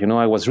prepared.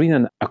 I was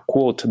reading a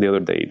quote the other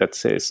day that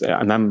says,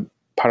 and I'm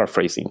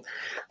paraphrasing,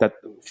 that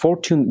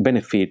fortune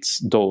benefits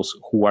those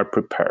who are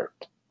prepared.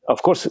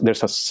 Of course,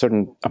 there's a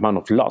certain amount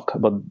of luck,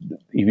 but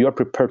if you are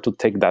prepared to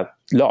take that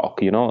luck,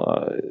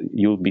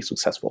 you'll be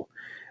successful.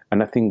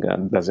 And I think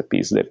that's a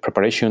piece, the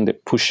preparation, the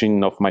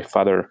pushing of my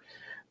father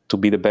to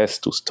be the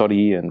best, to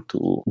study and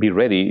to be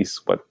ready is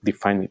what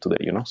defined me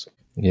today, So.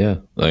 Yeah,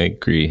 I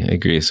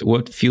agree. So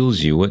what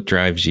fuels you? What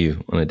drives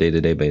you on a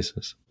day-to-day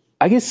basis?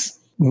 I guess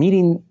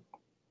meeting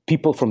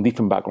people from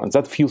different backgrounds,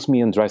 that fuels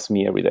me and drives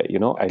me every day,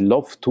 I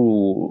love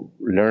to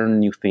learn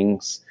new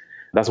things.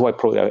 That's why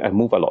I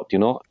move a lot,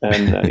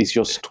 and it's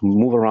just to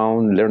move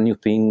around, learn new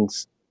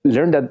things,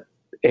 learn that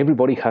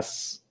everybody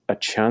has a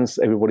chance,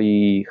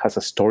 everybody has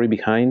a story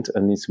behind,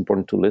 and it's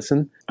important to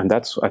listen. And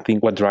that's, I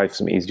think, what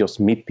drives me is just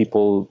meet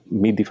people,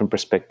 meet different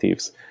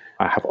perspectives.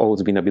 I have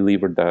always been a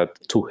believer that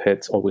two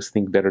heads always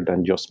think better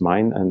than just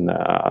mine, and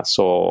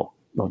so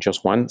not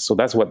just one. So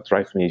that's what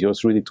drives me,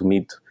 just really to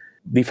meet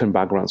different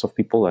backgrounds of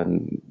people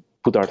and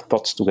put our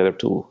thoughts together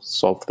to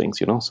solve things,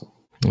 So.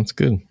 That's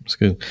good.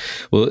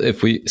 Well,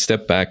 if we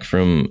step back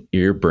from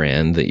your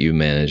brand that you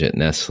manage at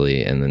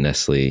Nestlé and the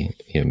Nestlé,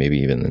 maybe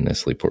even the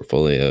Nestlé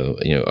portfolio,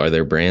 are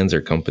there brands or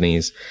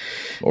companies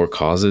or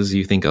causes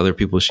you think other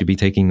people should be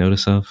taking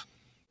notice of?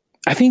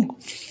 I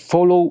think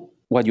follow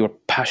what you're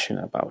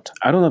passionate about.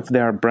 I don't know if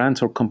there are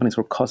brands or companies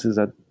or causes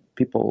that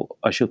people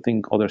I should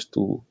think others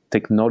to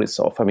take notice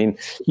of. I mean,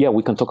 yeah,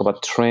 we can talk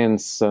about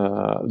trends.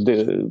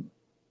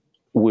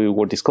 We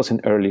were discussing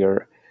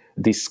earlier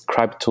these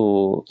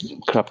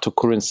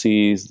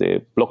cryptocurrencies,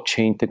 the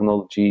blockchain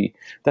technology.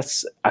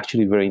 That's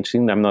actually very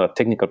interesting. I'm not a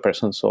technical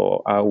person,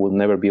 so I will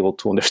never be able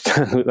to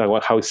understand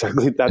how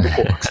exactly that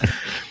works.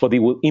 But it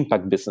will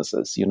impact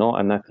businesses,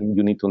 and I think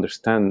you need to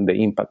understand the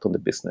impact on the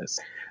business.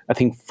 I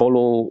think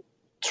follow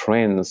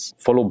trends,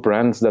 follow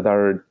brands that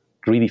are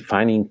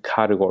redefining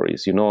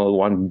categories.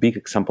 One big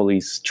example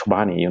is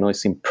Chobani.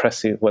 It's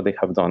impressive what they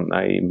have done.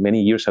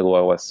 Many years ago,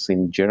 I was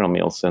in General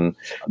Mills, and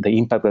the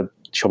impact that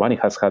Chobani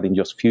has had in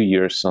just a few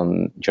years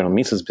on General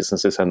Mills'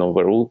 businesses and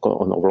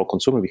overall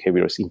consumer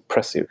behavior is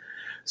impressive.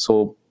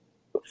 So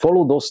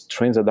follow those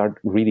trends that are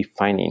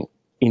redefining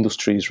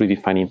industries,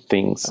 redefining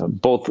things.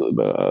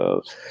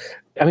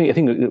 I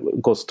think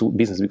it goes to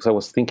business, because I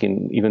was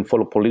thinking even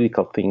follow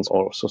political things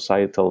or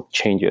societal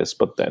changes,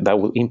 but that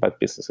will impact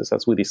businesses,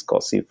 as we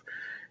discussed.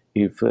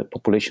 If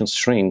populations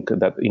shrink,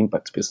 that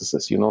impacts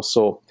businesses,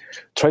 So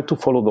try to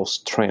follow those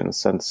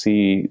trends and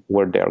see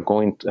where they are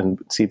going and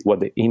see what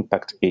the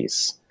impact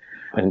is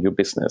in your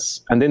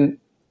business. And then,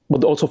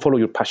 but also follow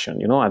your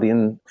passion, At the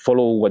end,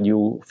 follow what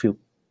you feel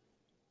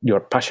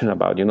you're passionate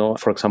about,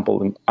 For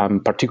example,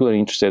 I'm particularly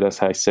interested,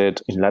 as I said,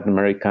 in Latin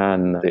America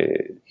and the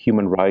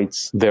human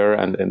rights there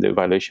and the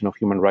violation of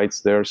human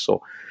rights there.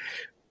 So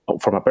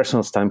from a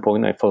personal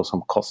standpoint, I follow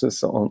some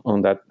causes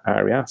on that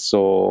area.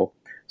 So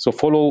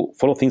follow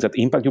things that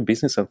impact your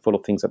business and follow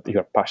things that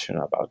you're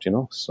passionate about,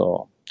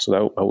 So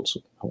that I would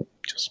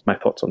just my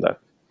thoughts on that.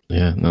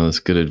 Yeah, no, that's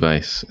good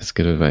advice. It's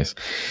good advice.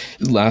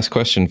 Last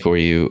question for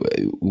you.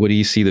 What do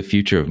you see the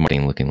future of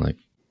marketing looking like?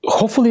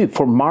 Hopefully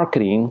for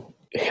marketing,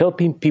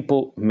 helping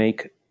people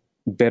make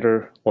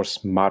better or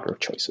smarter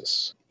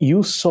choices.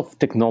 Use of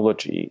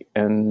technology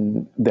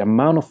and the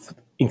amount of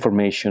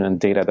information and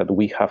data that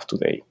we have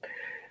today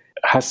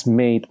has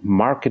made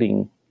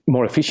marketing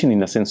more efficient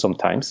in a sense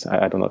sometimes.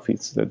 I don't know if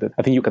it's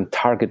I think you can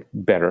target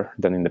better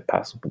than in the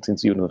past, but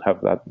since you don't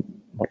have that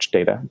much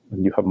data,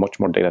 and you have much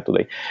more data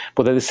today.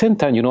 But at the same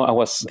time, I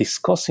was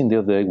discussing the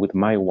other day with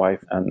my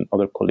wife and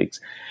other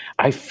colleagues.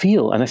 I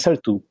feel, and I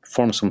started to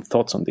form some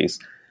thoughts on this,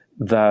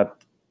 that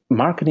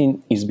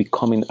marketing is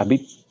becoming a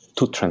bit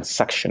too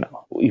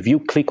transactional. If you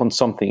click on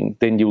something,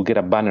 then you'll get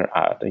a banner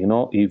ad.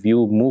 If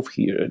you move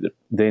here,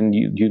 then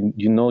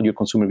you know your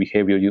consumer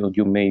behavior.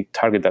 You may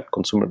target that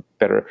consumer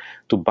better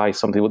to buy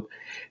something. But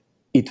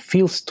it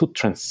feels too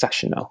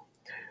transactional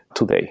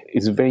today.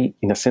 It's very,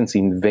 in a sense,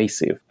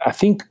 invasive. I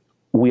think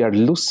we are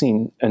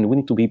losing, and we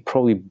need to be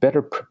probably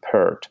better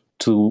prepared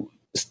to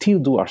still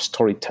do our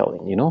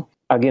storytelling.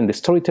 Again, the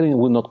storytelling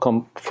will not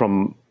come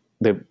from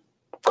the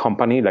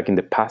company like in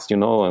the past,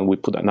 and we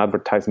put an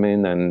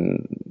advertisement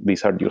and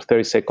these are your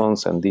 30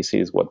 seconds and this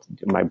is what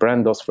my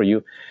brand does for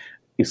you.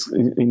 It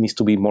needs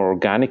to be more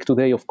organic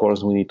today. Of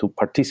course, we need to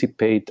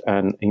participate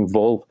and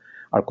involve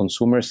our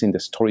consumers in the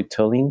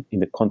storytelling,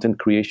 in the content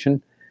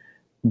creation,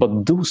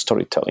 but do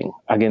storytelling.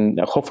 Again,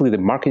 hopefully the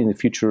market in the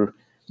future,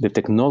 the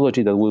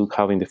technology that we'll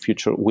have in the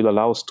future will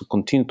allow us to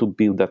continue to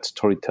build that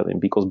storytelling,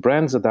 because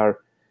brands that are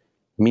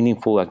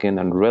meaningful, again,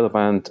 and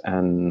relevant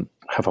and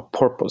have a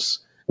purpose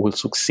will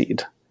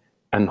succeed.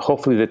 And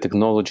hopefully the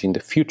technology in the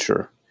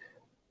future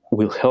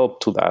will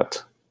help to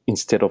that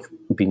instead of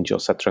being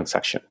just a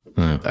transaction.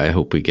 I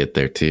hope we get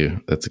there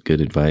too. That's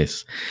good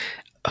advice.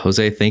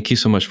 Jose, thank you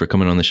so much for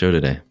coming on the show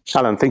today.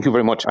 Alan, thank you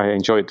very much. I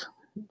enjoyed it.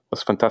 It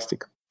was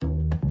fantastic.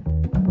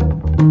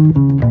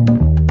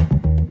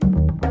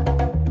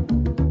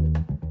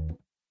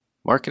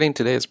 Marketing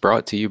Today is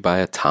brought to you by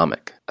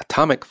Atomic.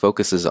 Atomic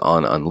focuses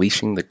on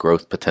unleashing the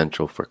growth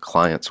potential for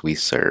clients we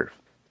serve.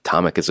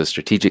 Atomic is a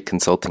strategic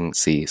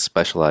consultancy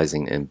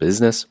specializing in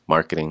business,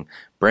 marketing,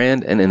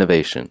 brand, and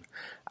innovation.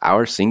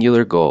 Our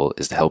singular goal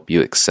is to help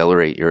you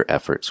accelerate your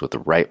efforts with the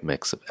right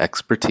mix of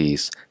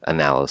expertise,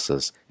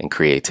 analysis, and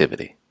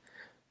creativity.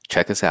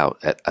 Check us out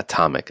at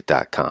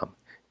atomic.com.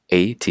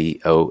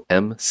 ATOMCK.com.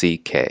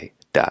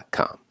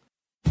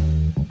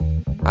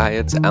 Hi,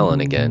 it's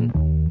Alan again.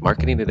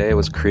 Marketing Today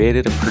was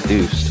created and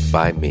produced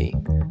by me,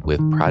 with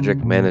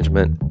project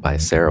management by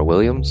Sarah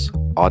Williams,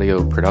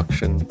 audio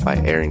production by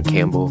Aaron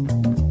Campbell,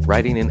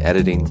 writing and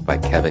editing by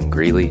Kevin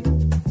Greeley,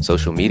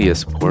 social media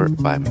support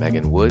by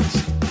Megan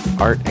Woods,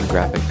 art and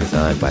graphic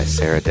design by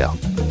Sarah Dell.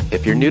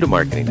 If you're new to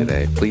Marketing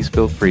Today, please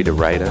feel free to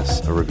write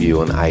us a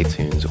review on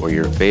iTunes or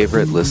your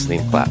favorite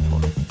listening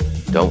platform.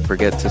 Don't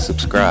forget to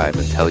subscribe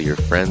and tell your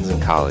friends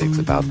and colleagues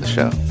about the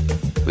show.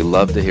 We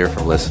love to hear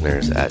from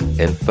listeners at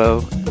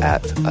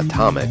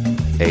info@atomic,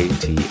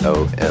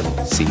 ATOMCK.com.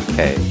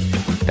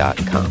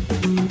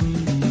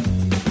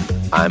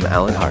 I'm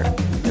Alan Hart,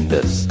 and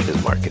this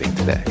is Marketing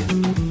Today.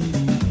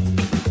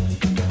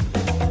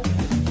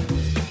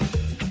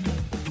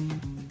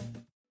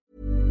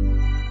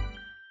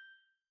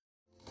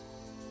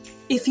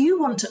 If you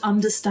want to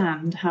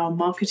understand how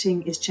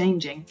marketing is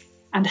changing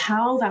and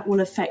how that will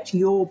affect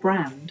your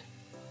brand,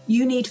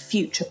 you need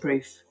Future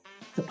Proof,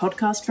 the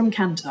podcast from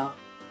Kantar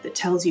that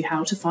tells you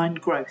how to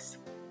find growth.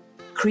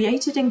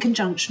 Created in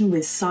conjunction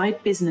with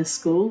Side Business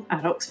School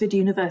at Oxford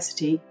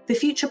University, the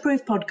Future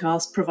Proof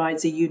podcast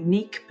provides a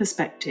unique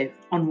perspective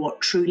on what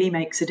truly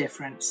makes a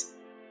difference.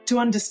 To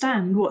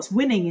understand what's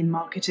winning in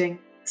marketing,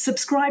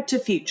 subscribe to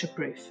Future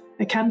Proof,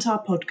 a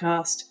Kantar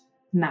podcast,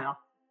 now.